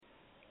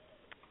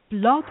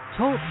Blog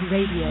Talk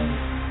Radio.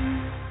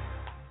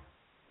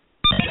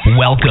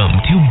 Welcome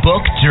to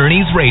Book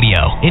Journeys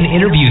Radio, an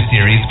interview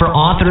series for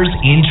authors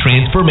in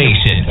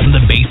transformation. From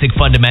the basic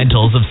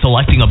fundamentals of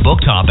selecting a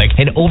book topic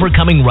and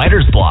overcoming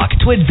writer's block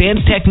to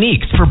advanced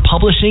techniques for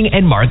publishing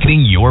and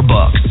marketing your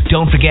books.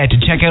 Don't forget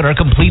to check out our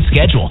complete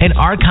schedule and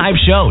archive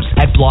shows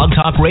at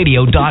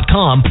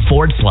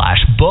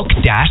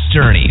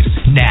blogtalkradio.com/book-journeys.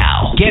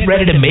 Now, get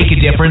ready to make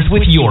a difference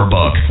with your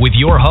book with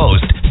your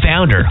host,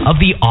 founder of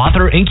the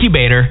Author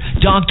Incubator,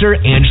 Dr.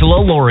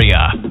 Angela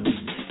Lauria.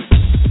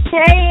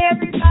 Hey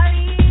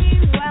everybody,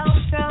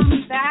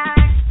 welcome back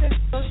to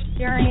Book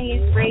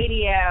Journeys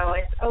Radio.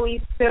 It's always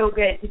so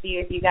good to be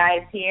with you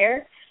guys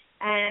here,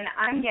 and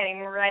I'm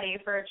getting ready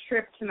for a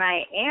trip to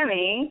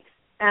Miami,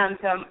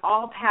 so I'm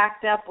all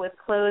packed up with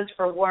clothes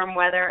for warm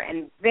weather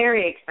and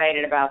very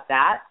excited about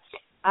that.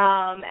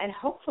 And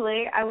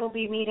hopefully I will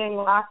be meeting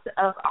lots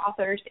of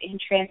authors in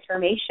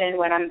transformation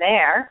when I'm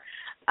there.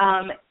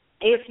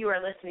 If you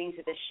are listening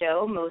to the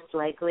show, most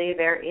likely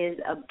there is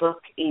a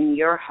book in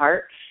your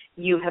heart.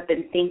 You have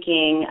been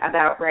thinking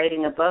about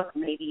writing a book.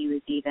 Maybe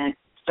you've even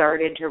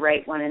started to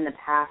write one in the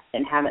past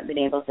and haven't been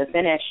able to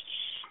finish.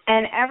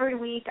 And every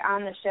week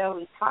on the show,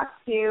 we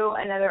talk to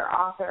another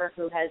author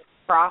who has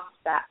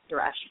crossed that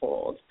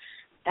threshold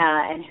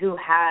and who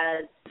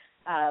has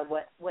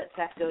what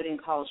Seth Godin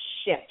calls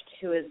shift,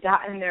 who has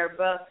gotten their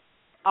book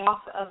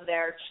off of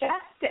their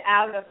chest,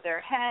 out of their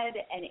head,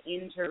 and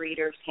into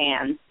readers'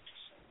 hands.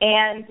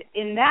 And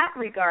in that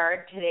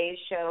regard, today's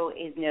show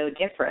is no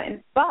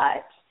different,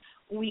 but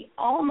we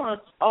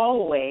almost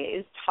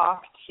always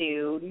talk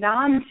to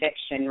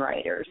nonfiction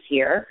writers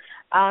here.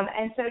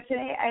 And so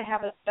today I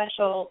have a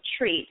special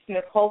treat.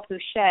 Nicole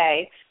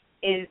Pouchet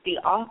is the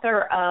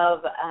author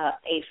of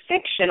a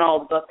fictional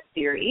book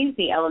series,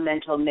 the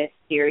Elemental Myth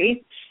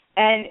series,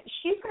 and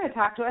she's going to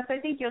talk to us. I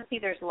think you'll see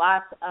there's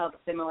lots of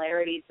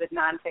similarities with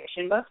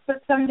nonfiction books,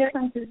 but some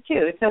differences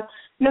too. So,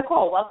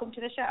 Nicole, welcome to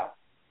the show.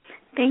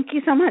 Thank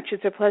you so much.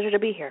 It's a pleasure to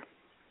be here.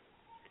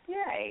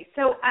 Yay.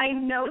 So I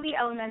know the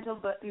Elemental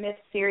Myth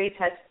series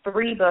has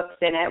 3 books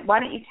in it. Why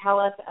don't you tell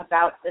us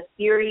about the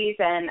series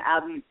and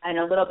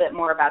a little bit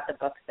more about the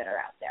books that are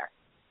out there?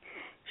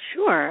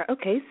 Sure.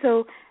 Okay.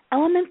 So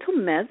Elemental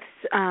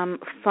Myths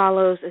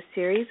follows a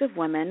series of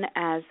women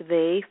as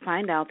they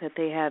find out that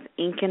they have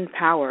Incan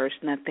powers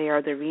and that they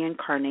are the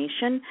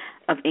reincarnation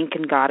of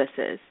Incan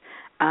goddesses.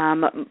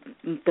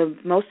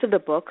 Most of the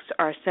books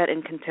are set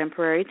in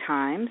contemporary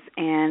times,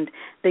 and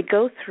they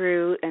go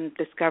through and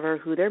discover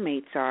who their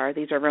mates are.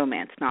 These are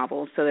romance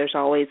novels, so there's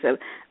always a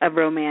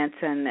romance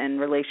and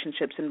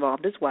relationships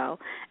involved as well,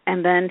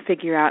 and then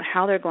figure out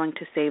how they're going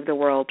to save the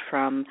world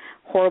from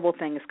horrible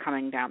things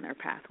coming down their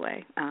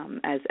pathway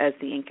as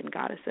the Incan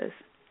goddesses.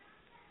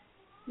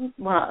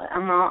 Well,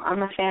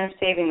 I'm a fan of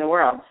saving the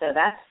world, so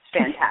that's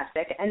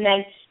fantastic. And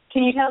then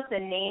can you tell us the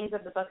names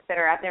of the books that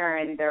are out there,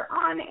 and they're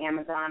on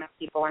Amazon if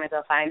people want to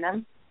go find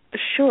them?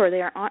 Sure,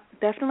 they are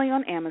definitely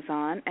on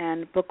Amazon,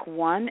 and book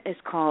 1 is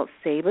called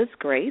Seba's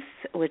Grace,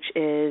 which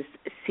is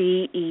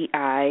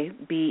Ceiba,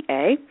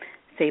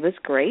 Seba's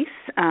Grace,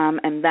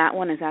 and that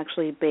one is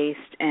actually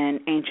based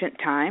in ancient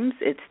times.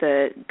 It's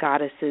the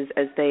goddesses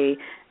as they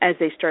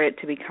started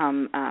to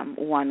become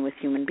one with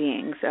human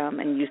beings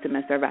and use them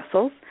as their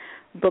vessels.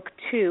 Book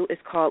 2 is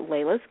called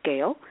Layla's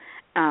Gale,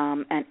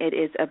 and it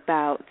is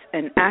about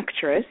an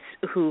actress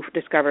who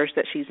discovers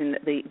that she's in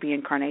the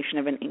incarnation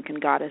of an Incan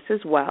goddess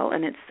as well,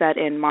 and it's set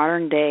in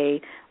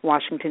modern-day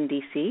Washington,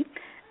 D.C.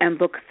 And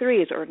book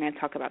 3 is what we're going to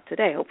talk about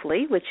today,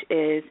 hopefully, which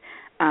is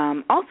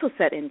also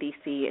set in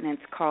D.C., and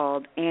it's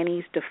called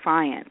Annie's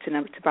Defiance, and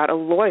it's about a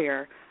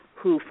lawyer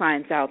who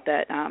finds out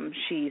that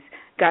she's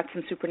got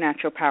some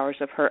supernatural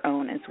powers of her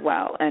own as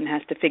well and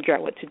has to figure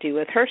out what to do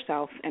with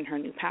herself and her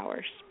new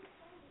powers.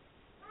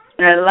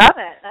 I love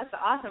it. That's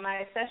awesome. I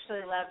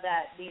especially love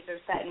that these are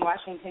set in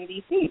Washington,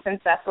 D.C., since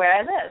that's where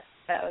I live.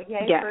 So,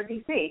 yay for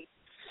D.C.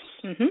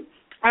 Mm-hmm.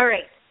 All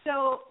right.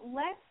 So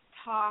let's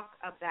talk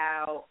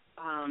about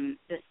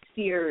the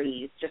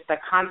series, just the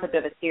concept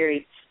of a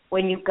series.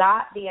 When you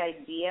got the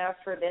idea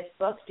for this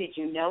book, did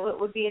you know it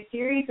would be a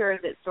series, or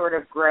has it sort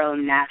of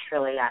grown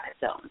naturally on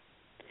its own?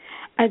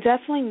 I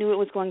definitely knew it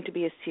was going to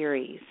be a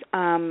series.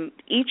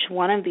 Each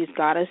one of these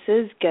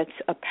goddesses gets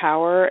a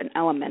power, an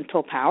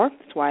elemental power.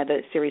 That's why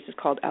the series is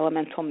called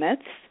Elemental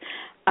Myths.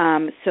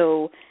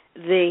 So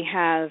they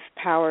have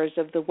powers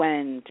of the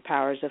wind,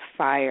 powers of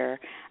fire,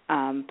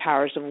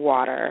 powers of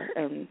water,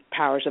 and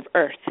powers of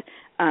earth.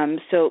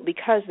 So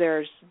because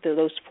there's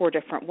those 4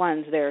 different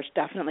ones, there's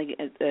definitely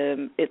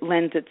it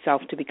lends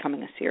itself to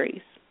becoming a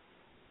series.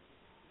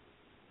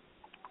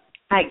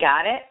 I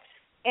got it.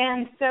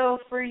 And so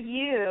for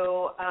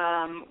you,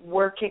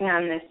 working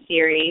on this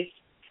series,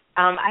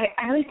 I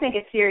always think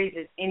a series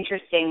is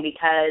interesting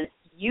because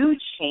you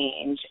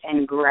change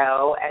and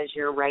grow as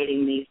you're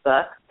writing these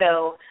books.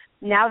 So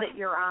now that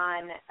you're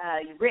on,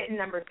 you've written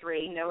number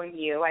 3, knowing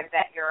you, I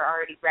bet you're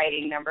already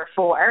writing number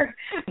 4.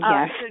 Yes.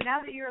 So now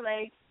that you're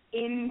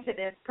into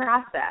this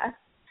process,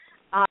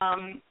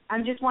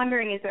 I'm just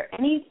wondering, is there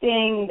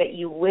anything that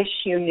you wish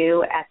you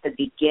knew at the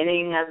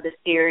beginning of the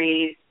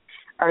series?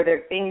 Are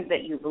there things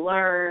that you've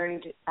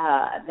learned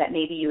that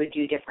maybe you would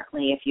do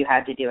differently if you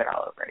had to do it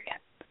all over again?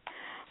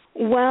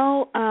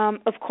 Well,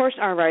 of course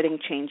our writing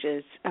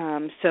changes.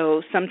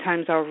 So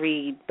sometimes I'll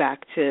read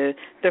back to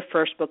the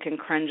first book and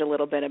cringe a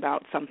little bit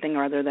about something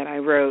or other that I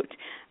wrote.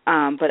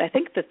 But I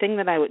think the thing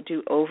that I would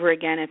do over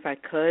again if I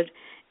could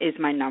is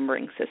my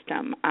numbering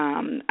system.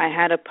 I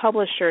had a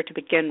publisher to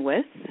begin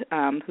with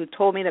who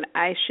told me that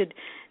I should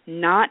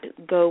not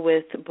go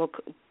with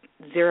book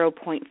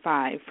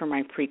 0.5 for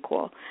my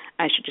prequel.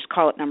 I should just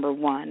call it number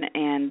 1,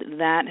 and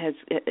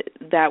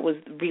that was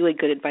really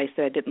good advice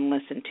that I didn't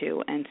listen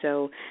to, and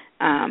so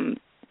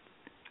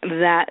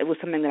that was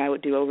something that I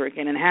would do over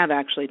again and have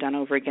actually done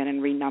over again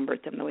and renumbered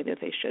them the way that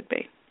they should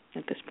be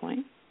at this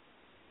point.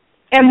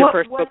 And the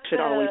first book should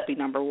always be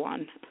number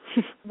 1.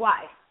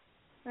 Why?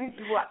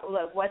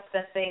 What's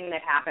the thing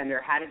that happened,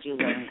 or how did you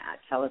learn that?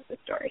 Tell us the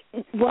story.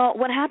 Well,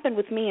 what happened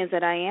with me is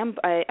that I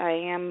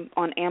am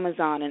on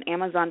Amazon, and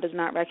Amazon does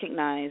not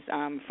recognize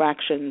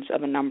fractions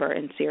of a number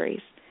in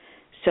series.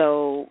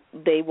 So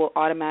they will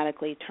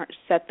automatically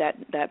set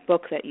that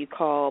book that you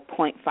call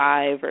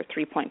 0.5 or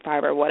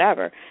 3.5 or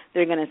whatever,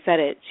 they're going to set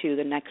it to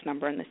the next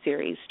number in the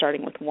series,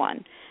 starting with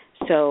 1.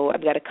 So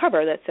I've got a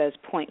cover that says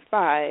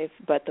 0.5,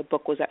 but the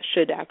book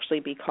should actually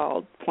be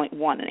called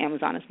 0.1, and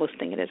Amazon is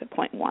listing it as a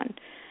 0.1.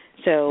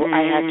 So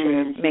I had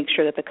to make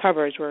sure that the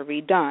covers were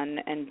redone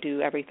and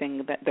do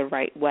everything the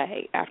right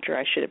way after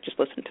I should have just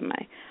listened to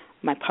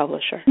my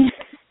publisher.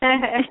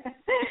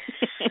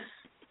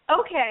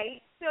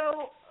 Okay,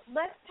 so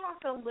let's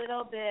talk a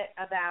little bit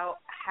about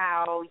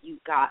how you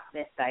got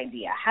this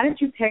idea. How did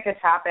you pick a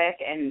topic,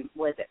 and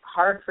was it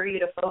hard for you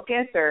to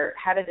focus, or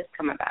how did this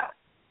come about?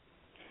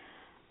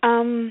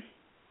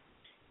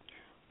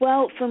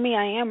 Well, for me,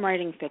 I am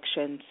writing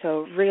fiction,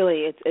 so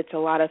really it's a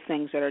lot of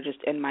things that are just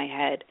in my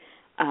head.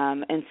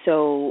 And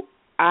so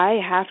I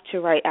have to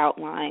write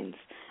outlines.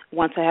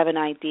 Once I have an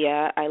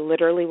idea, I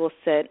literally will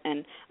sit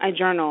and I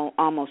journal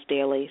almost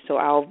daily, so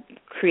I'll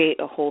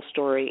create a whole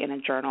story in a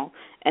journal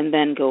and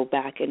then go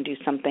back and do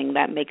something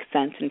that makes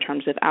sense in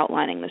terms of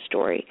outlining the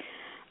story.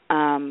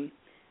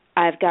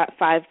 I've got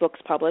 5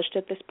 books published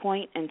at this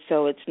point, and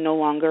so it's no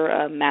longer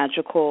a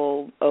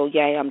magical, oh,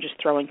 yay, I'm just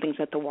throwing things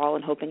at the wall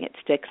and hoping it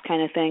sticks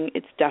kind of thing.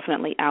 It's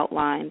definitely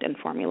outlined and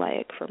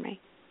formulaic for me,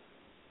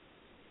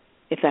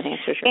 if that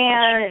answers your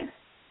question.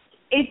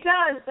 It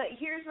does, but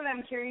here's what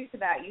I'm curious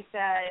about. You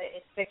said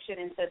it's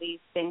fiction, and so these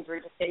things were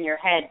just in your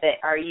head,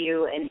 but are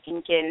you an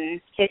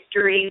Incan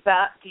history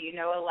buff? Do you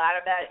know a lot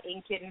about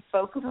Incan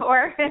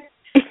folklore?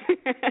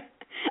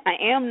 I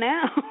am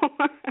now.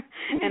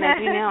 And as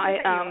you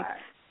know,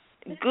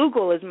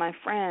 Google is my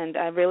friend.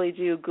 I really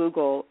do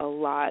Google a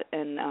lot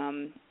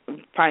and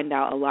find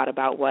out a lot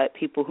about what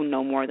people who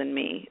know more than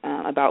me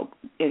about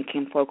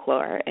Incan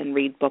folklore and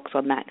read books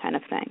on that kind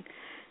of thing.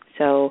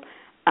 So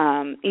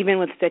even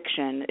with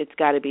fiction, it's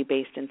got to be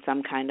based in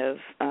some kind of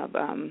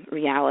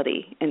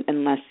reality,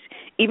 unless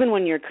even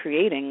when you're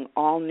creating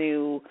all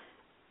new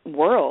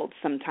worlds,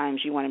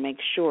 sometimes you want to make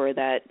sure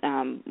that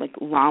like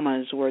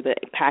llamas were the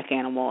pack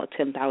animal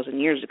 10,000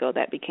 years ago.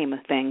 That became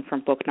a thing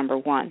from book number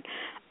 1.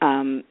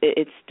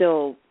 It's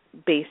still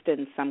based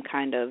in some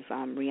kind of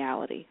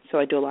reality. So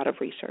I do a lot of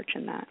research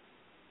in that.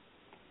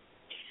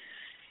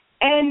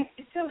 And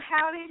so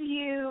how did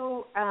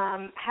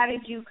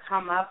you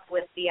come up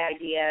with the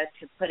idea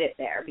to put it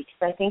there? Because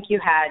I think you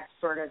had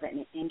sort of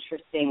an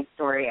interesting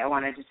story I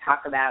wanted to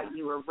talk about.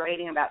 You were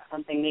writing about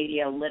something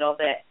maybe a little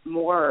bit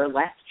more or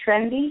less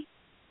trendy.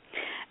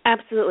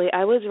 Absolutely.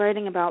 I was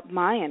writing about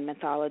Mayan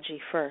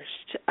mythology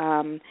first.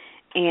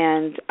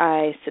 And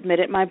I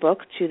submitted my book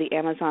to the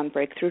Amazon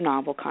Breakthrough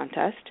Novel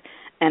Contest,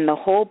 and the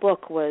whole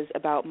book was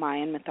about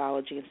Mayan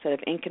mythology instead of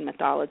Incan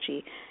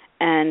mythology.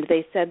 And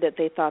they said that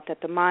they thought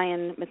that the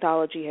Mayan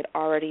mythology had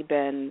already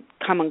been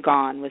come and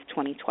gone with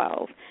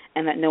 2012,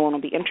 and that no one will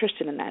be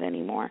interested in that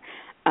anymore.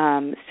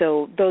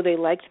 So though they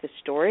liked the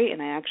story,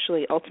 and I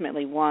actually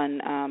ultimately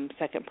won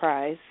second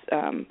prize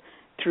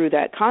through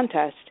that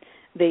contest,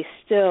 I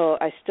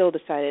still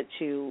decided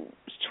to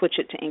switch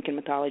it to Incan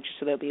mythology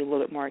so that it would be a little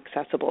bit more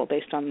accessible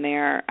based on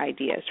their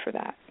ideas for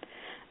that.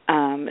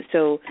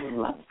 So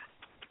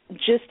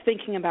just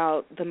thinking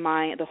about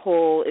the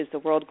whole is the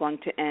world going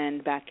to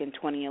end back in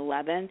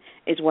 2011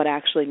 is what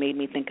actually made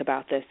me think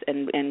about this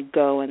and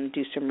go and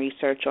do some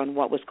research on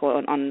what was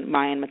going on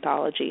Mayan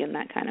mythology and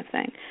that kind of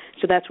thing.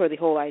 So that's where the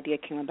whole idea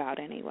came about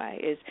anyway,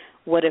 is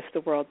what if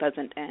the world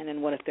doesn't end,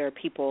 and what if there are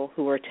people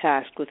who are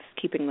tasked with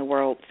keeping the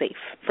world safe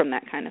from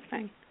that kind of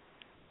thing.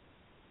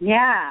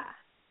 Yeah.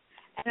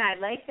 And I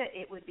like that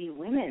it would be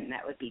women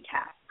that would be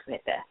tasked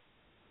with this.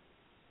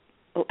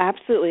 Oh,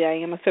 absolutely. I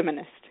am a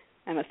feminist.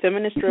 I'm a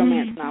feminist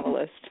romance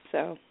novelist,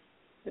 so.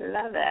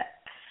 Love it.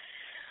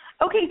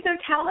 Okay, so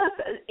tell us,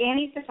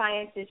 Annie's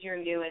Defiance is your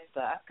newest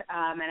book,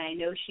 and I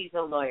know she's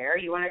a lawyer.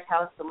 You want to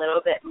tell us a little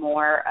bit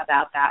more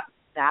about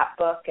that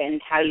book and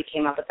how you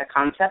came up with the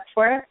concept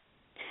for it?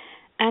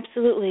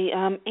 Absolutely.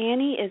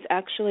 Annie is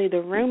actually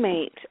the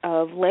roommate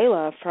of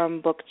Layla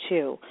from book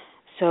 2.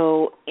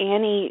 So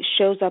Annie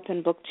shows up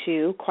in book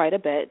 2 quite a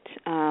bit,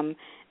 and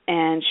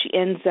she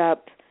ends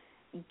up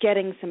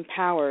getting some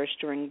powers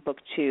during book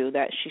 2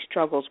 that she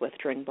struggles with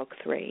during book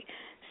 3.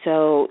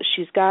 So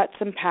she's got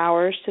some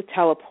powers to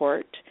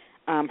teleport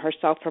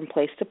herself from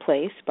place to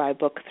place by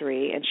book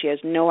 3, and she has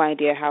no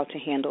idea how to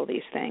handle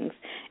these things,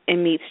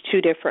 and meets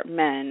 2 different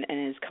men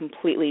and is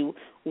completely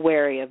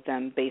wary of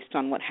them based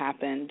on what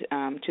happened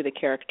to the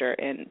character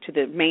and to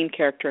the main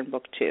character in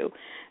book 2.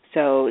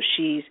 So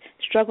she's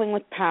struggling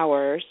with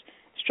powers,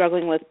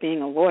 struggling with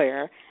being a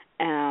lawyer,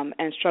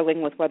 and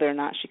struggling with whether or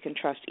not she can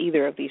trust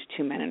either of these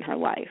 2 men in her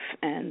life.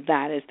 And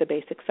that is the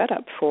basic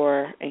setup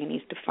for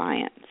Annie's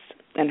Defiance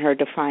and her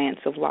defiance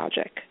of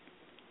logic.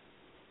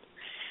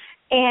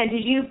 And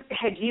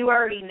had you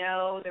already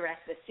know the rest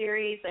of the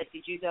series? Like,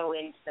 did you go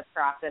into the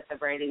process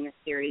of writing the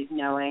series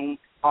knowing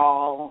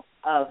all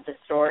of the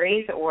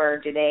stories, or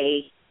did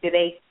they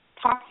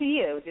talk to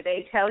you? Did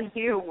they tell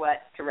you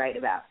what to write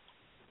about?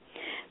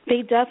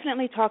 They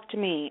definitely talk to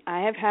me.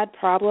 I have had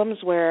problems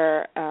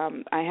where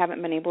I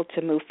haven't been able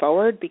to move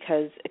forward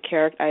because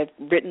I've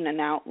written an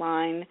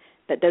outline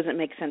that doesn't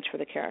make sense for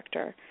the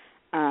character.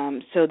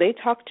 So they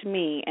talk to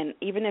me, and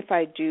even if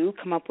I do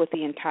come up with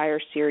the entire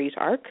series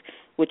arc,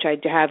 which I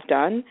have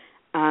done,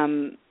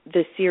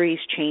 the series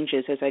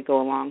changes as I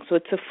go along. So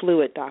it's a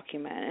fluid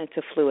document. It's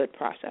a fluid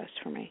process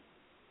for me.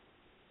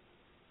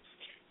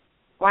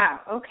 Wow,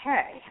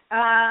 okay.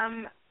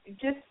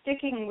 Just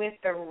sticking with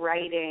the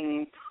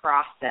writing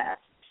process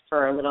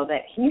for a little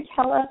bit, can you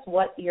tell us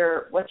what's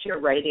your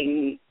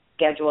writing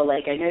schedule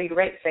like? I know you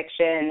write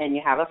fiction and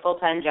you have a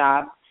full-time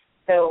job.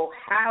 So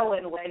how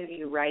and when do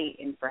you write,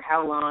 and for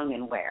how long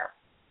and where?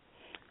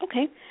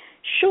 Okay,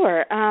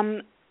 sure.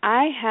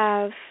 I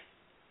have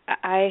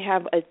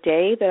a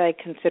day that I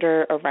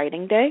consider a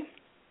writing day.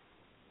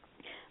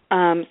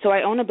 So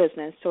I own a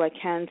business, so I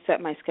can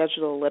set my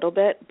schedule a little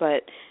bit,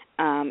 but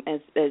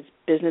as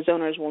business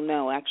owners will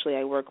know, actually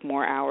I work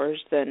more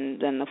hours than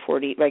the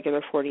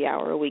regular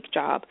 40-hour-a-week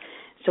job.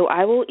 So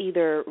I will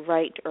either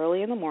write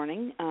early in the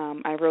morning.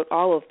 I wrote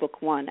all of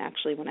book 1,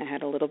 actually, when I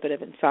had a little bit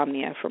of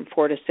insomnia from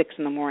 4 to 6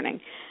 in the morning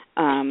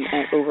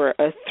over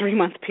a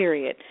 3-month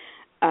period.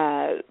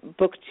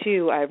 Book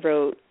 2, I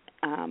wrote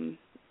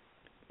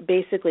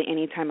basically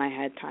any time I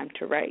had time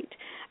to write.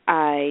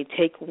 I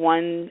take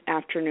one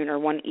afternoon or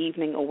one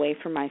evening away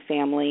from my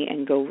family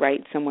and go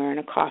write somewhere in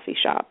a coffee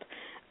shop.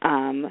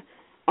 On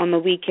the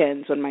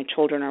weekends when my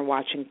children are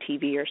watching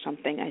TV or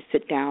something, I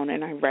sit down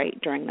and I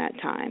write during that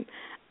time.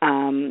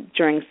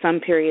 During some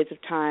periods of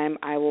time,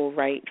 I will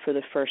write for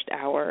the first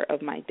hour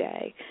of my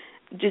day,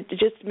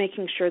 just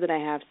making sure that I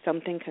have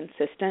something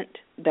consistent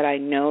that I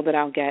know that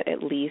I'll get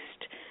at least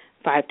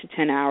 5 to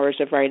 10 hours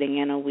of writing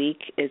in a week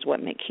is what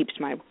keeps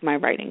my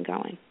writing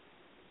going.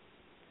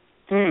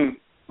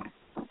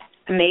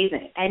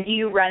 Amazing. And do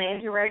you run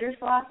into writer's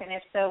block? And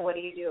if so, what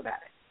do you do about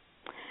it?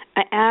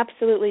 I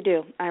absolutely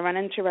do. I run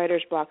into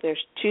writer's block.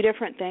 There's 2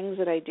 different things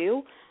that I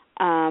do.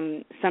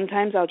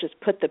 Sometimes I'll just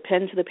put the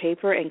pen to the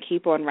paper and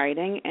keep on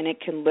writing, and it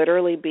can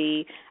literally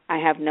be I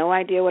have no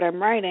idea what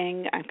I'm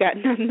writing. I've got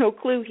no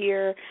clue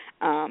here,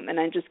 and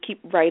I just keep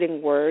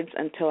writing words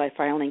until I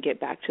finally get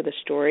back to the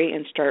story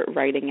and start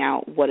writing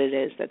out what it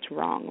is that's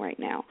wrong right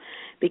now.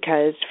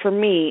 Because for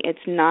me, it's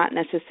not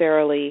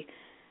necessarily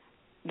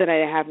that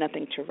I have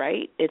nothing to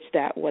write. It's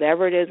that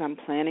whatever it is I'm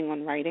planning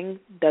on writing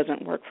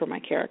doesn't work for my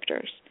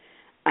characters.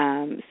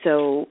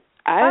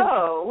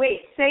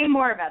 Wait, say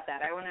more about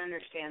that. I want to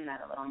understand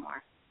that a little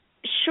more.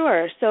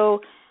 Sure.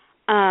 So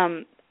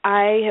I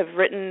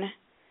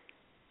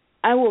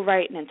will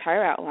write an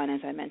entire outline, as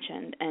I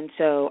mentioned, and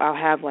so I'll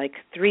have like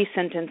 3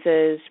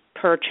 sentences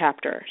per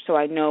chapter, so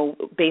I know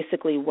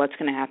basically what's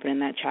going to happen in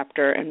that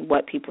chapter and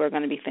what people are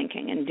going to be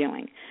thinking and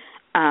doing.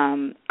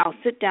 I'll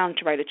sit down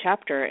to write a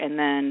chapter, and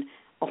then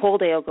a whole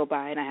day will go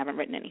by and I haven't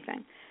written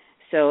anything.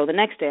 So the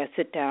next day I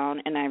sit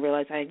down and I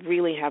realize I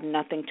really have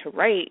nothing to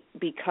write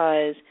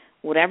because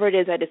whatever it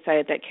is I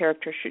decided that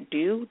character should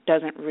do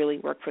doesn't really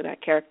work for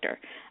that character.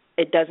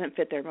 It doesn't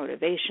fit their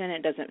motivation.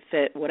 It doesn't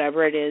fit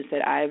whatever it is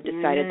that I've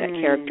decided that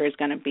character is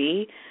going to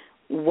be.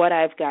 What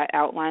I've got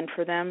outlined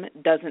for them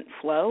doesn't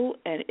flow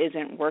and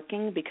isn't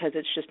working because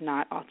it's just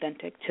not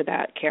authentic to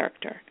that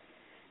character,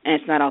 and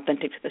it's not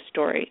authentic to the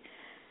story.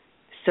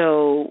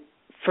 So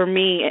for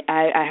me,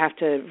 I have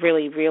to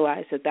really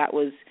realize that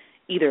was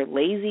either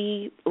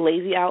lazy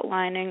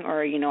outlining,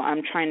 or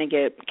I'm trying to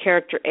get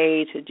character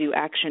A to do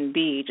action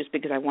B just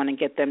because I want to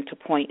get them to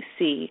point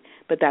C,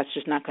 but that's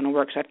just not going to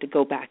work. So I have to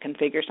go back and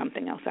figure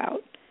something else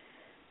out.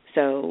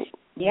 So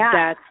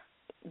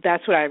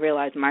that's what I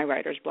realize my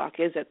writer's block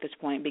is at this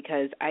point,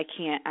 because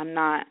I'm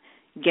not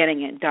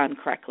getting it done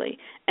correctly.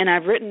 And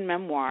I've written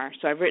memoir,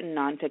 so I've written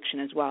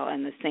nonfiction as well,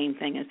 and the same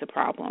thing is the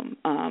problem.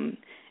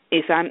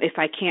 If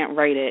I can't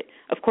write it,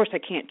 of course I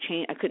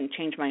couldn't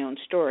change my own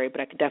story, but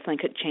I definitely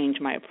could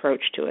change my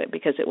approach to it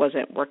because it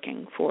wasn't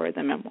working for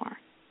the memoir.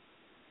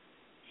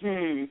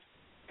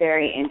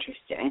 Very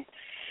interesting.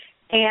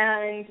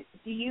 And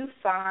do you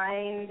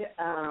find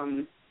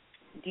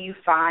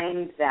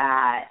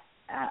that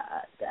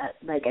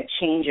like a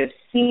change of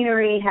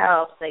scenery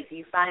helps? Like, do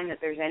you find that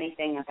there's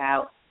anything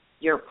about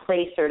your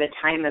place or the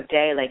time of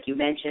day? Like you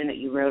mentioned that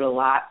you wrote a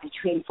lot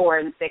between 4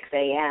 and 6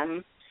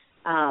 a.m.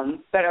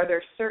 But are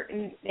there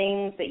certain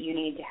things that you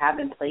need to have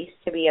in place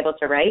to be able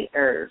to write,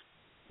 or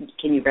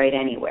can you write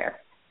anywhere?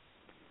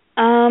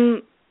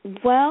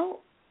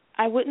 Well,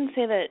 I wouldn't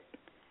say that.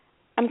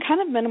 I'm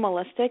kind of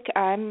minimalistic.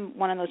 I'm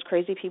one of those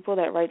crazy people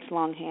that writes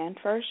longhand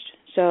first,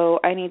 so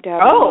I need to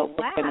have a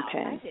notebook and a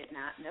pen. I did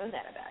not know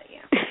that about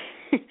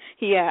you.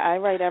 Yeah, I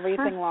write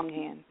everything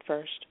longhand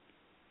first.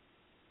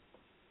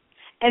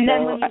 And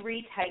then when you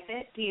retype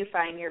it, do you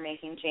find you're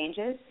making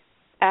changes?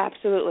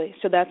 Absolutely.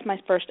 So that's my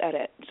first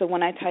edit. So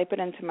when I type it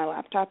into my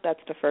laptop,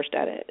 that's the first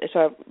edit.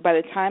 So by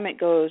the time it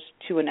goes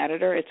to an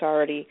editor, it's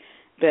already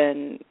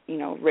been,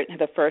 written.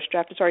 The first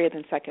draft, it's already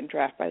the second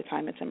draft by the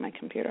time it's in my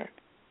computer.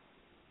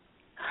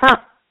 Huh.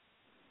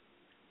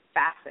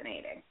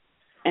 Fascinating.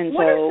 And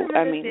what are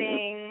some of the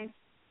things?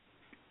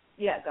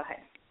 Yeah, go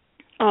ahead.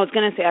 I was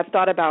going to say, I've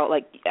thought about,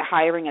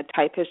 hiring a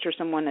typist or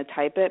someone to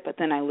type it, but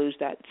then I lose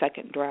that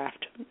second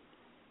draft.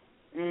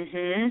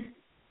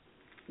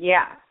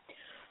 Yeah.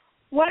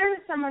 What are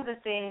some of the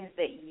things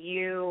that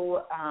you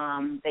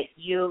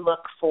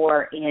look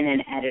for in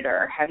an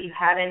editor? Have you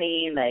had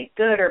any,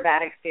 good or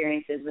bad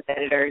experiences with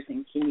editors,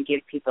 and can you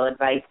give people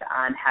advice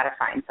on how to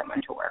find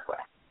someone to work with?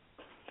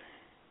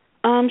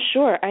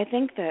 Sure. I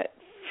think that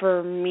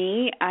for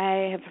me,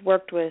 I have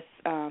worked with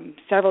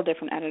several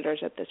different editors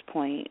at this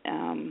point,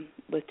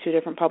 with 2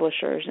 different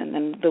publishers, and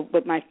then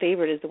but my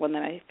favorite is the one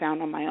that I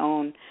found on my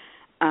own.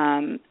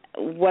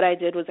 What I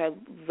did was I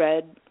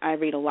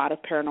read a lot of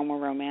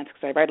paranormal romance,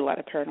 because I write a lot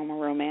of paranormal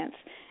romance,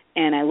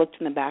 and I looked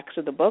in the backs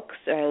of the books.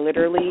 I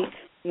literally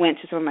went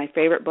to some of my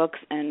favorite books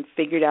and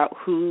figured out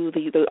who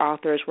the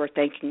authors were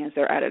thanking as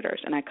their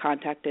editors, and I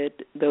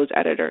contacted those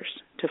editors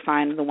to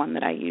find the one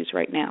that I use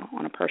right now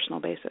on a personal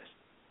basis.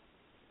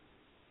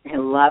 I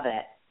love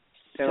it.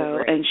 So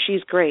great. And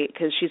she's great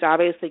because she's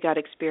obviously got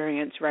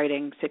experience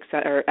writing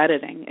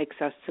editing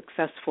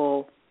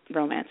successful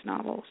romance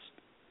novels.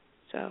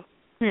 So.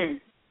 And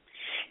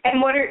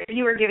if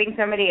you were giving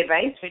somebody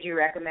advice, would you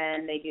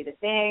recommend they do the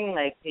thing?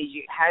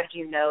 How did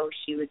you know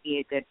she would be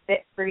a good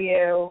fit for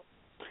you?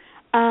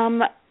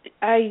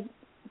 I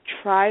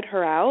tried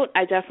her out.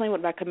 I definitely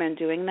would recommend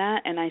doing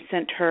that, and I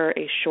sent her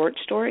a short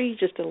story,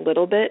 just a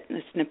little bit,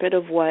 a snippet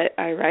of what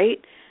I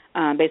write,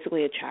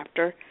 basically a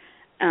chapter.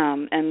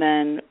 And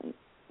then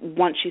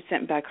once she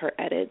sent back her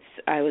edits,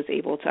 I was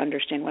able to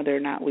understand whether or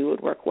not we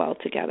would work well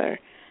together.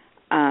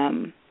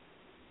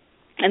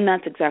 And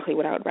that's exactly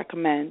what I would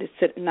recommend, is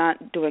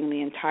not doing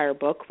the entire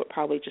book, but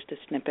probably just a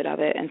snippet of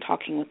it and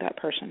talking with that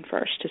person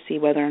first to see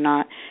whether or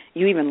not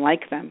you even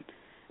like them.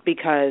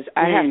 Because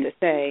I have to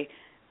say,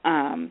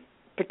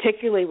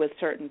 particularly with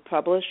certain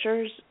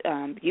publishers,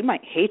 you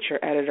might hate your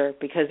editor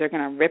because they're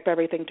going to rip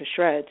everything to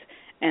shreds.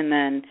 And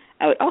then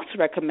I would also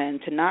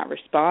recommend to not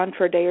respond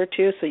for a day or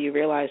two so you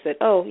realize that,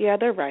 oh, yeah,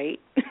 they're right.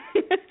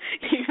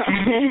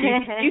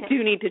 You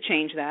do need to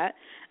change that.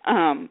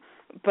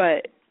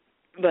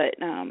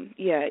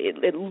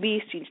 At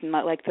least you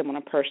might like them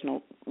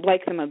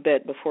like them a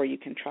bit before you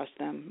can trust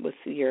them with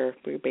your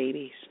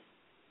babies.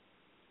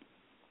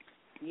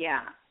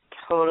 Yeah,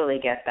 totally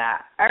get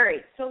that. All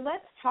right, so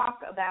let's talk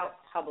about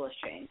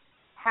publishing.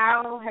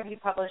 How have you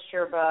published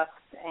your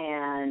books?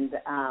 And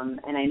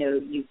I know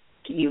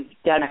you've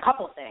done a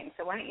couple things.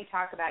 So why don't you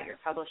talk about your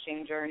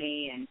publishing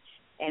journey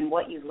and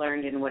what you've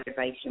learned and what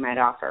advice you might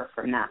offer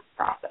from that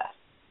process?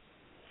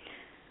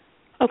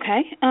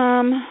 Okay.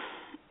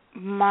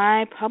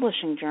 My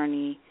publishing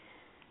journey,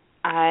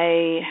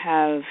 I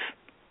have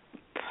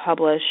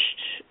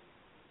published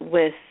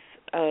with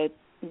 2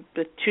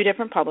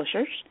 different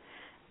publishers.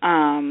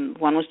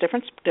 One was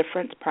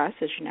Difference Press,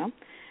 as you know.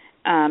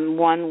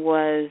 One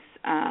was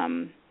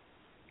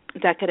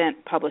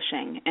Decadent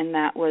Publishing, and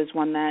that was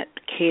one that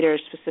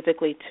caters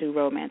specifically to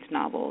romance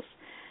novels.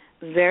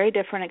 Very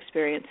different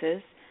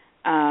experiences.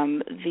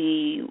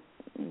 The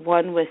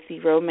one with the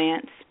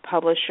romance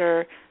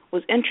publisher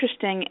was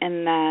interesting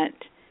in that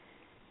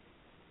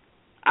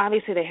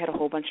obviously they had a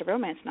whole bunch of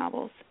romance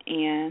novels,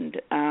 and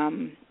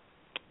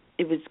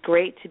it was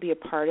great to be a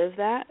part of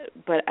that,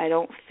 but I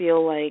don't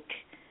feel like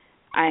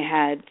I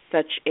had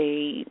such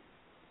a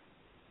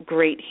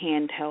great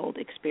handheld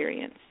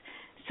experience.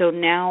 So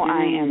now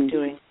I am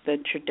doing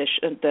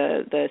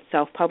the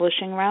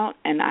self-publishing route,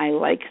 and I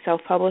like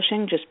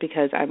self-publishing just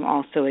because I'm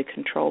also a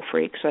control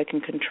freak. So I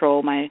can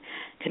control my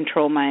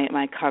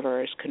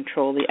covers,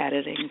 control the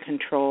editing,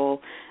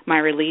 control my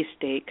release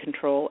date,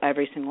 control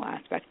every single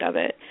aspect of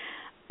it.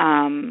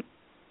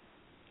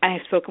 I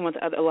have spoken with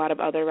a lot of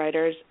other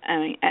writers.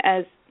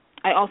 As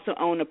I also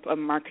own a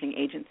marketing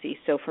agency,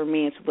 so for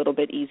me it's a little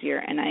bit easier,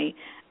 and I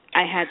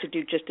had to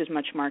do just as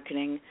much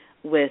marketing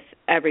with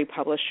every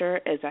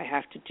publisher as I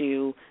have to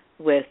do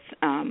with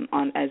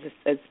on as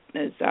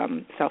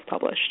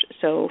self-published.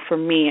 So for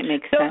me, it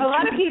makes sense. So a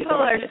lot of people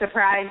are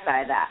surprised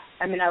by that.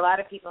 I mean, a lot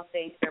of people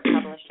think their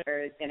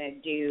publisher is going to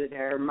do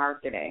their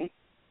marketing.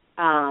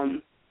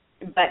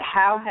 But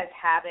how has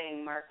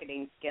having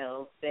marketing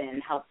skills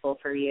been helpful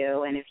for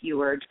you? And if you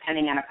were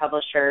depending on a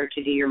publisher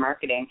to do your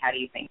marketing, how do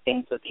you think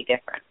things would be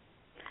different?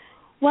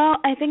 Well,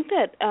 I think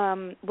that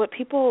what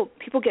people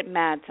get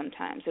mad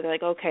sometimes. They're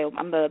like, okay,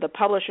 the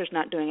publisher's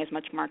not doing as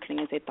much marketing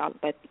as they thought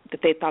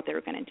they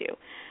were going to do.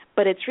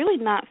 But it's really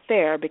not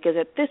fair, because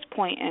at this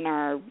point in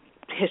our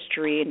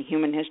history and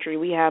human history,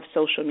 we have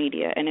social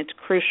media, and it's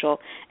crucial,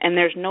 and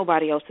there's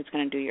nobody else that's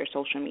going to do your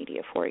social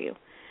media for you.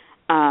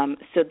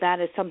 So that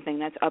is something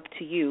that's up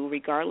to you,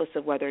 regardless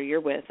of whether you're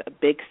with a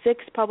big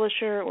six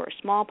publisher or a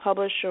small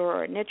publisher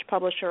or a niche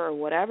publisher or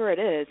whatever it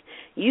is.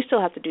 You still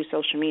have to do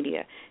social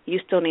media. You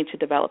still need to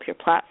develop your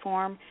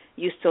platform.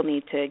 You still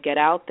need to get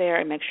out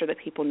there and make sure that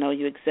people know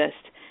you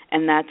exist,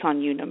 and that's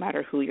on you no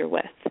matter who you're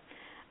with.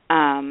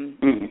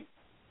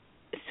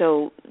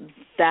 So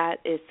that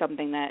is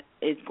something that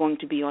is going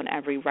to be on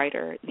every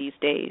writer these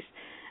days.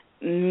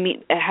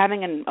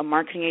 Having a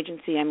marketing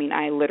agency, I mean,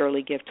 I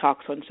literally give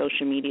talks on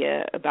social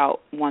media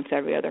about once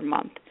every other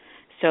month.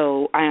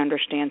 So I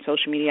understand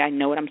social media. I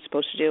know what I'm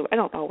supposed to do. I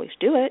don't always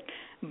do it,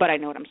 but I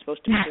know what I'm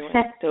supposed to be doing.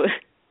 So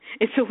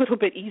it's a little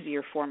bit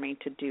easier for me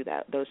to do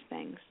those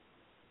things.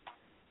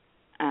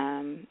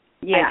 I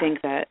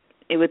think that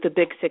with the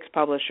big six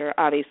publisher,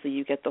 obviously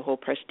you get the whole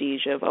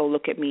prestige of, oh,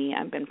 look at me,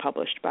 I've been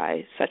published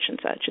by such and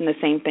such. And the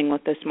same thing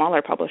with the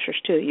smaller publishers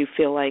too. You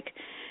feel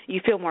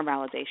more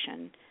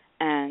validation.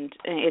 And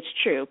it's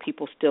true,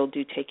 people still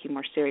do take you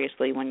more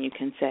seriously when you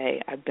can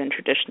say, I've been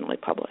traditionally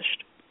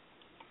published.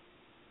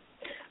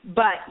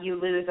 But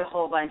you lose a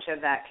whole bunch of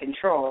that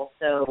control,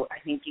 so I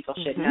think people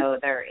should know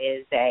there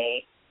is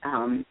a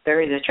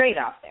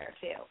trade-off there,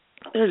 too.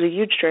 There's a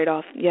huge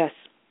trade-off, yes.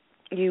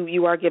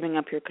 You are giving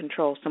up your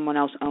control. Someone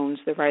else owns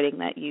the writing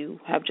that you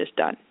have just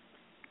done.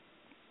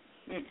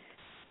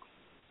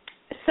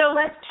 So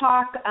let's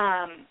talk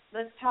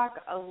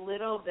a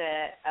little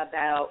bit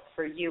about,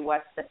 for you,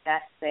 what's the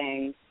best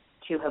thing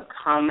to have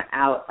come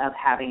out of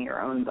having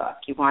your own book.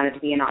 You wanted to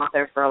be an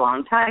author for a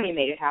long time. You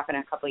made it happen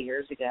a couple of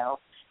years ago.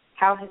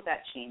 How has that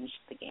changed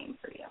the game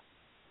for you?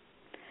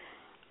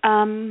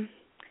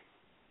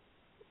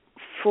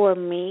 For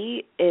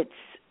me, it's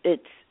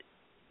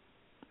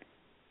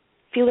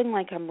feeling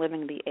like I'm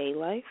living the A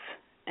life,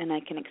 and I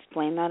can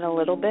explain that a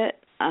little bit.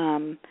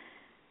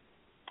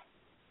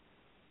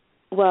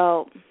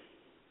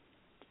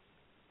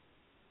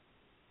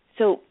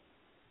 So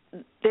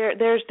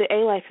there's the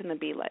A life and the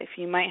B life.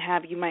 You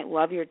might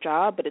love your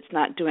job, but it's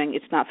not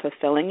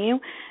fulfilling you.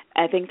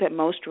 I think that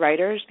most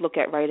writers look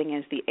at writing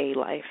as the A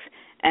life.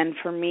 And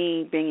for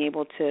me, being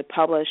able to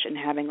publish and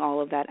having all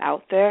of that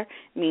out there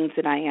means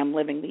that I am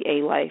living the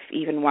A life,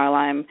 even while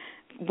I'm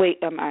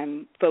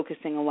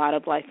focusing a lot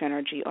of life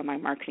energy on my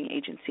marketing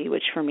agency,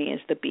 which for me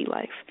is the B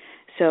life.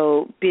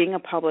 So being a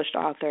published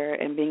author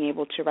and being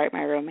able to write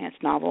my romance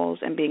novels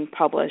and being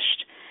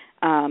published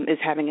is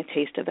having a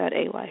taste of that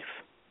A life.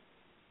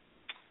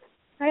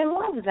 I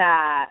love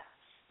that.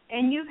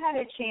 And you've had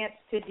a chance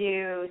to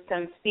do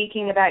some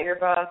speaking about your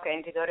book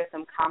and to go to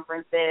some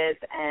conferences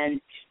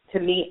and to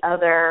meet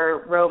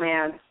other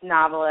romance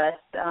novelists.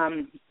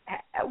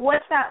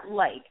 What's that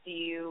like? Do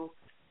you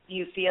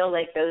feel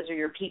like those are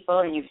your people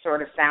and you've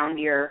sort of found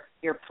your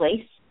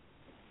place?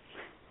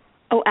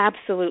 Oh,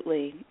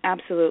 absolutely.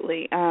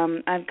 Absolutely.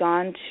 I've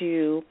gone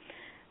to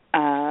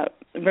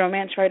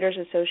Romance Writers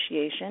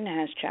Association. It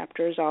has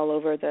chapters all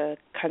over the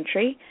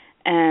country,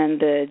 and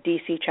the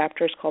D.C.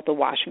 chapter is called the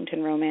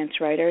Washington Romance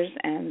Writers,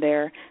 and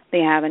they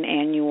have an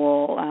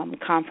annual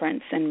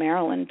conference in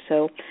Maryland.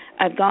 So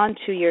I've gone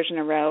 2 years in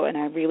a row, and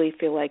I really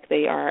feel like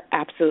they are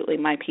absolutely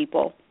my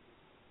people.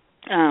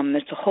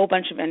 There's a whole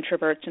bunch of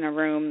introverts in a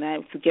room that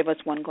give us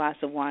one glass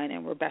of wine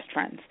and we're best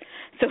friends.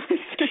 So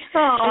it's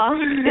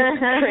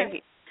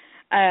great.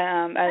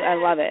 I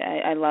love it.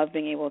 I love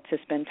being able to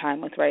spend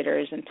time with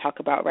writers and talk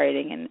about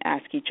writing and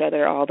ask each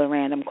other all the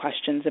random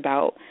questions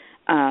about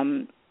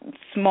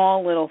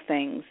small little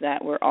things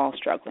that we're all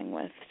struggling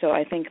with. So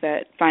I think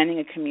that finding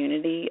a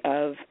community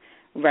of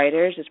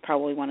writers is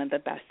probably one of the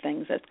best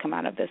things that's come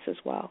out of this as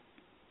well.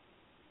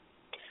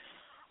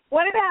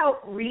 What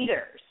about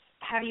readers?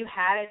 Have you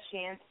had a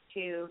chance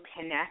to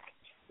connect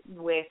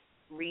with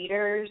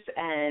readers,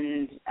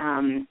 and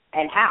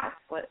how?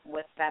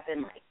 What's that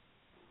been like?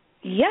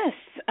 Yes,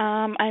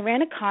 I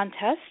ran a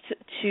contest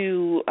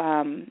to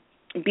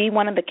be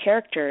one of the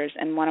characters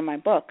in one of my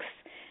books,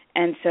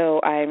 and so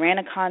I ran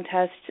a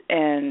contest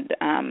and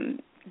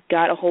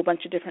got a whole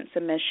bunch of different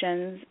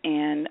submissions,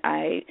 and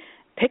I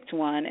picked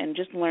one, and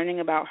just learning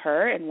about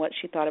her and what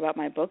she thought about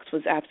my books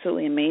was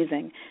absolutely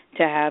amazing,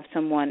 to have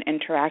someone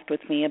interact with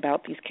me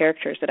about these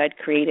characters that I'd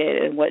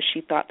created and what she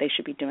thought they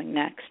should be doing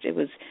next. It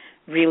was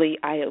really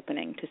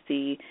eye-opening to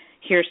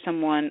hear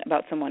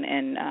about someone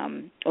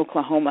in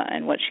Oklahoma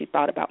and what she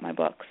thought about my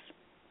books.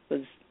 It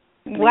was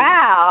amazing.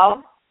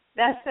 Wow,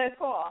 that's so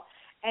cool.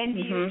 And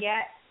do you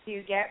get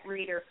to get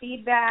reader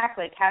feedback?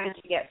 Like, how did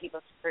you get people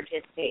to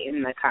participate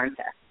in the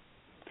contest?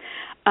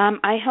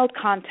 I held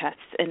contests,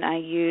 and I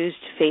used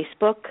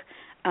Facebook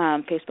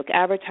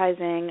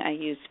advertising. I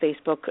used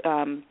Facebook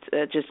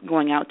just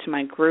going out to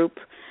my group.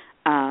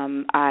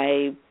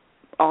 I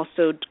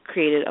also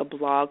created a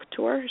blog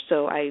tour,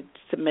 so I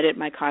submitted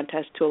my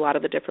contest to a lot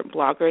of the different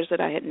bloggers that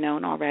I had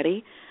known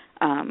already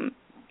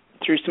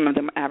through some of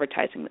the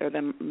advertising or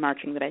the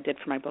marketing that I did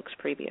for my books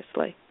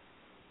previously.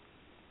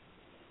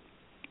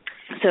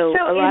 So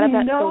a lot of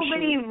that.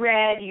 Nobody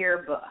read your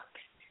books,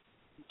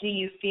 do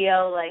you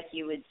feel like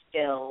you would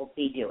still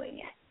be doing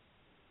it?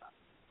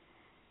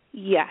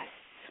 Yes,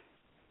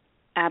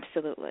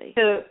 absolutely.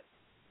 So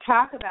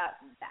talk about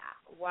that.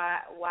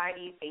 Why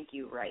do you think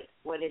you write?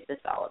 What is this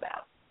all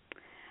about?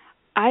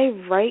 I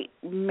write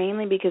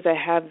mainly because I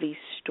have these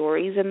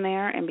stories in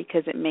there and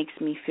because it makes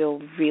me feel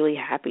really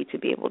happy to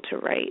be able to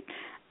write.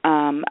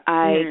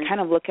 I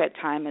kind of look at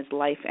time as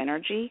life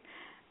energy,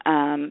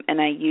 and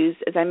I use,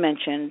 as I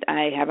mentioned,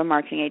 I have a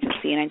marketing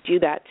agency, and I do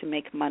that to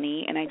make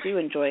money, and I do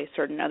enjoy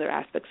certain other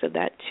aspects of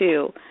that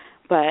too.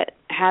 But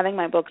having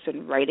my books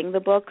and writing the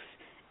books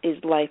is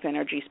life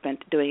energy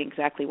spent doing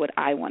exactly what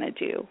I want to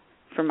do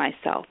for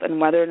myself. And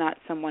whether or not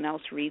someone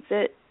else reads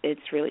it,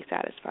 it's really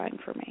satisfying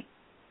for me.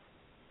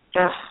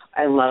 Oh,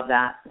 I love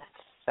that. That's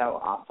so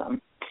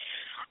awesome.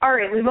 All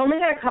right, we've only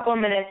got a couple of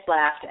minutes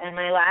left, and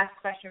my last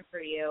question for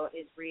you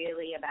is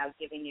really about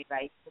giving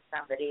advice to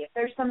somebody. If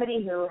there's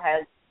somebody who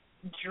has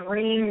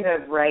dreamed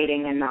of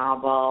writing a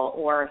novel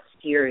or a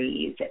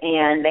series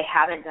and they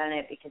haven't done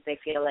it because they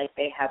feel like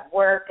they have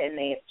work and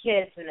they have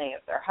kids and they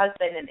have their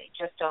husband and they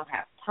just don't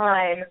have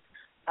time,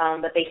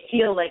 but they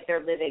feel like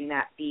they're living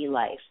that bee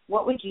life,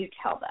 what would you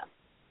tell them?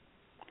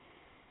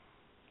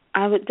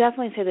 I would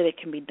definitely say that it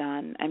can be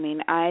done. I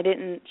mean, I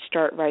didn't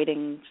start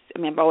writing. I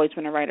mean, I've always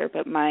been a writer,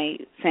 but my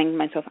saying to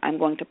myself, I'm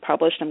going to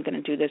publish, I'm going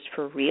to do this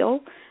for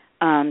real,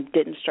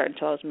 didn't start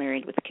until I was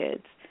married with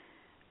kids.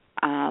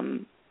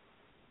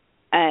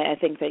 I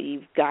think that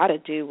you've got to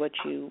do what's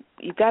going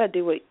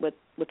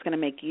to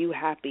make you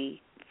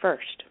happy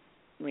first,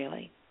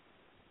 really.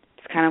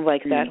 It's kind of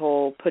like that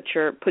whole put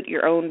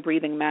your own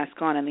breathing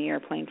mask on in the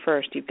airplane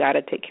first. You've got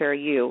to take care of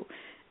you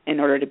in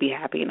order to be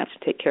happy enough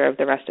to take care of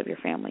the rest of your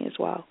family as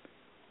well.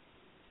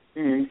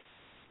 Yeah.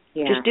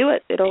 Just do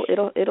it. It'll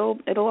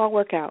all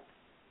work out.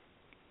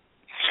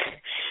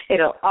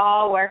 It'll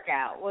all work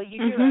out. Well, you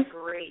do a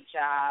great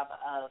job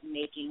of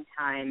making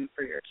time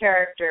for your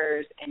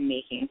characters and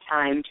making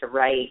time to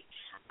write.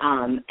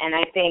 And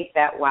I think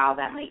that while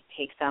that might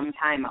take some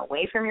time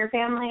away from your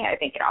family, I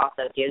think it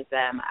also gives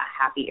them a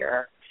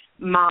happier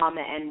mom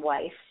and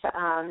wife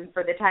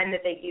for the time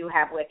that they do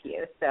have with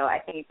you. So I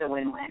think it's a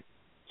win-win.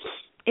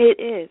 It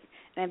is.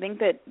 And I think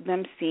that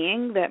them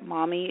seeing that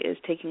mommy is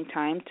taking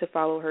time to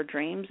follow her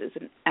dreams is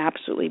an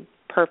absolutely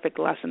perfect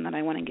lesson that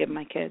I want to give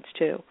my kids,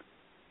 too.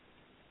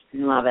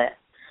 Love it.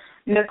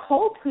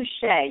 Nicole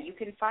Pouchet, you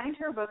can find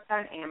her books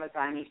on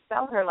Amazon. You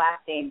spell her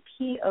last name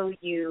Pouchet.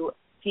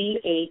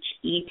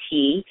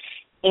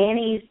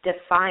 Annie's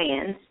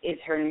Defiance is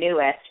her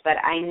newest, but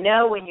I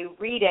know when you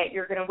read it,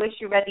 you're going to wish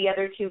you read the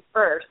other two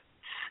first.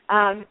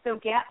 So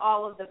get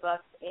all of the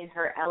books in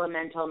her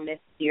Elemental Myth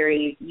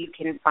series. You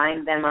can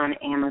find them on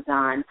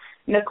Amazon.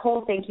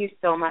 Nicole, thank you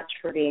so much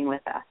for being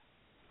with us.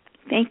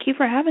 Thank you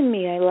for having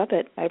me. I love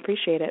it. I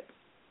appreciate it.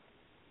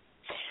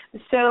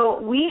 So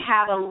we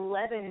have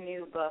 11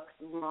 new books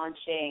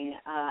launching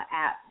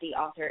at the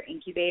Author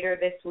Incubator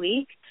this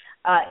week.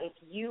 If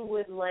you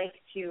would like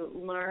to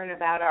learn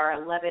about our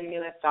 11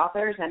 newest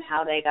authors and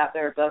how they got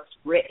their books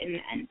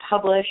written and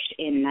published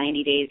in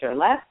 90 days or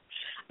less,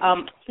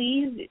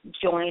 please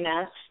join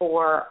us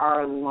for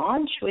our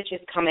launch, which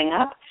is coming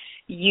up.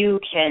 You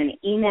can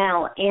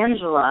email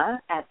Angela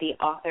at the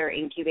Author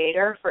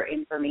Incubator for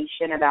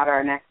information about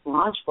our next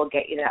launch. We'll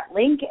get you that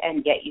link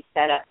and get you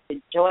set up to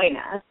join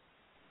us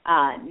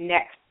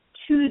next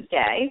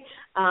Tuesday.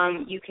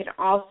 You can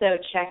also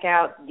check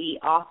out the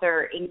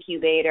Author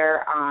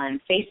Incubator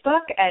on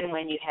Facebook, and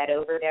when you head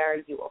over there,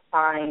 you will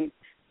find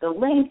the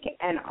link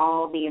and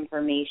all the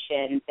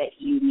information that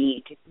you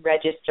need to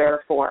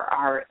register for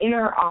our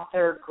Inner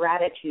Author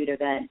Gratitude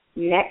event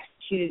next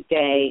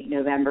Tuesday,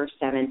 November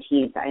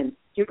 17th. I'm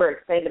super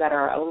excited about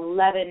our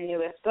 11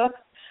 newest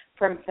books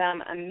from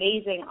some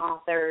amazing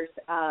authors.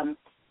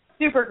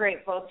 Super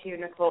grateful to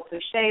Nicole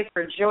Pouchet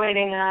for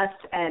joining us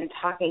and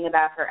talking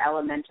about her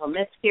Elemental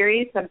Myth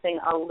series, something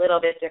a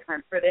little bit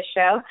different for this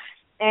show.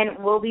 And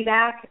we'll be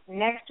back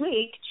next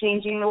week,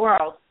 changing the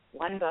world,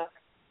 one book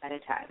at a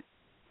time.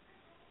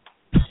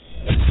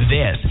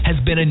 This has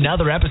been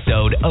another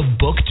episode of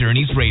Book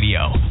Journeys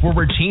Radio, where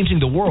we're changing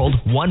the world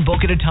one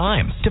book at a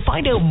time. To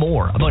find out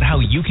more about how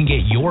you can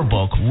get your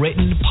book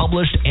written,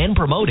 published, and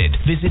promoted,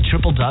 visit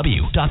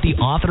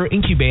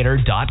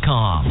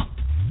www.theauthorincubator.com.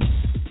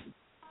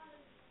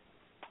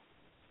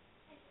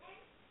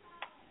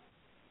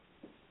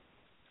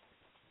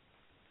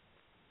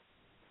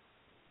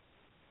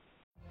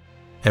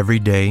 Every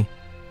day,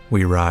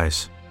 we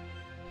rise,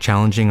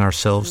 challenging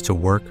ourselves to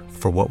work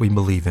for what we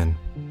believe in.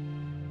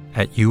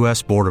 At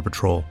U.S. Border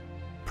Patrol,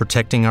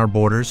 protecting our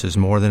borders is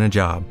more than a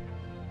job.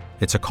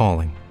 It's a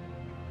calling.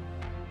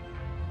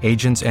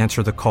 Agents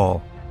answer the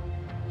call,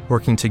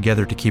 working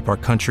together to keep our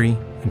country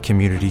and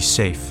communities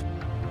safe.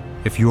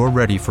 If you're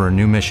ready for a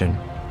new mission,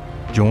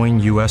 join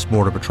U.S.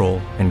 Border Patrol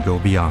and go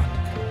beyond.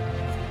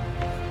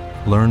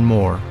 Learn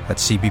more at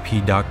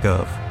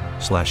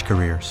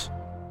cbp.gov/careers.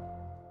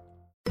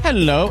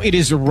 Hello, it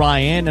is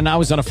Ryan, and I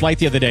was on a flight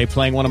the other day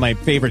playing one of my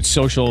favorite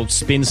social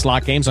spin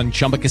slot games on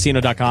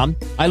ChumbaCasino.com.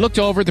 I looked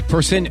over at the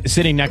person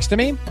sitting next to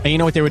me, and you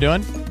know what they were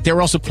doing? They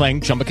were also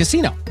playing Chumba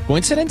Casino.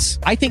 Coincidence?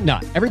 I think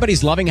not.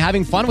 Everybody's loving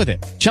having fun with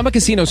it. Chumba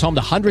Casino is home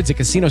to hundreds of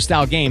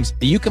casino-style games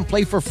that you can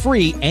play for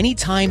free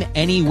anytime,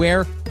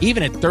 anywhere,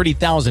 even at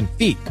 30,000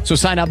 feet. So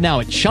sign up now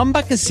at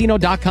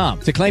ChumbaCasino.com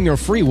to claim your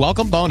free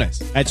welcome bonus.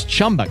 That's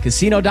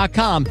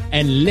ChumbaCasino.com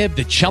and live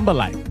the Chumba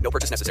life. No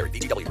purchase necessary.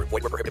 VGW. Void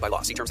where prohibited by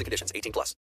law. See terms and conditions. 18+.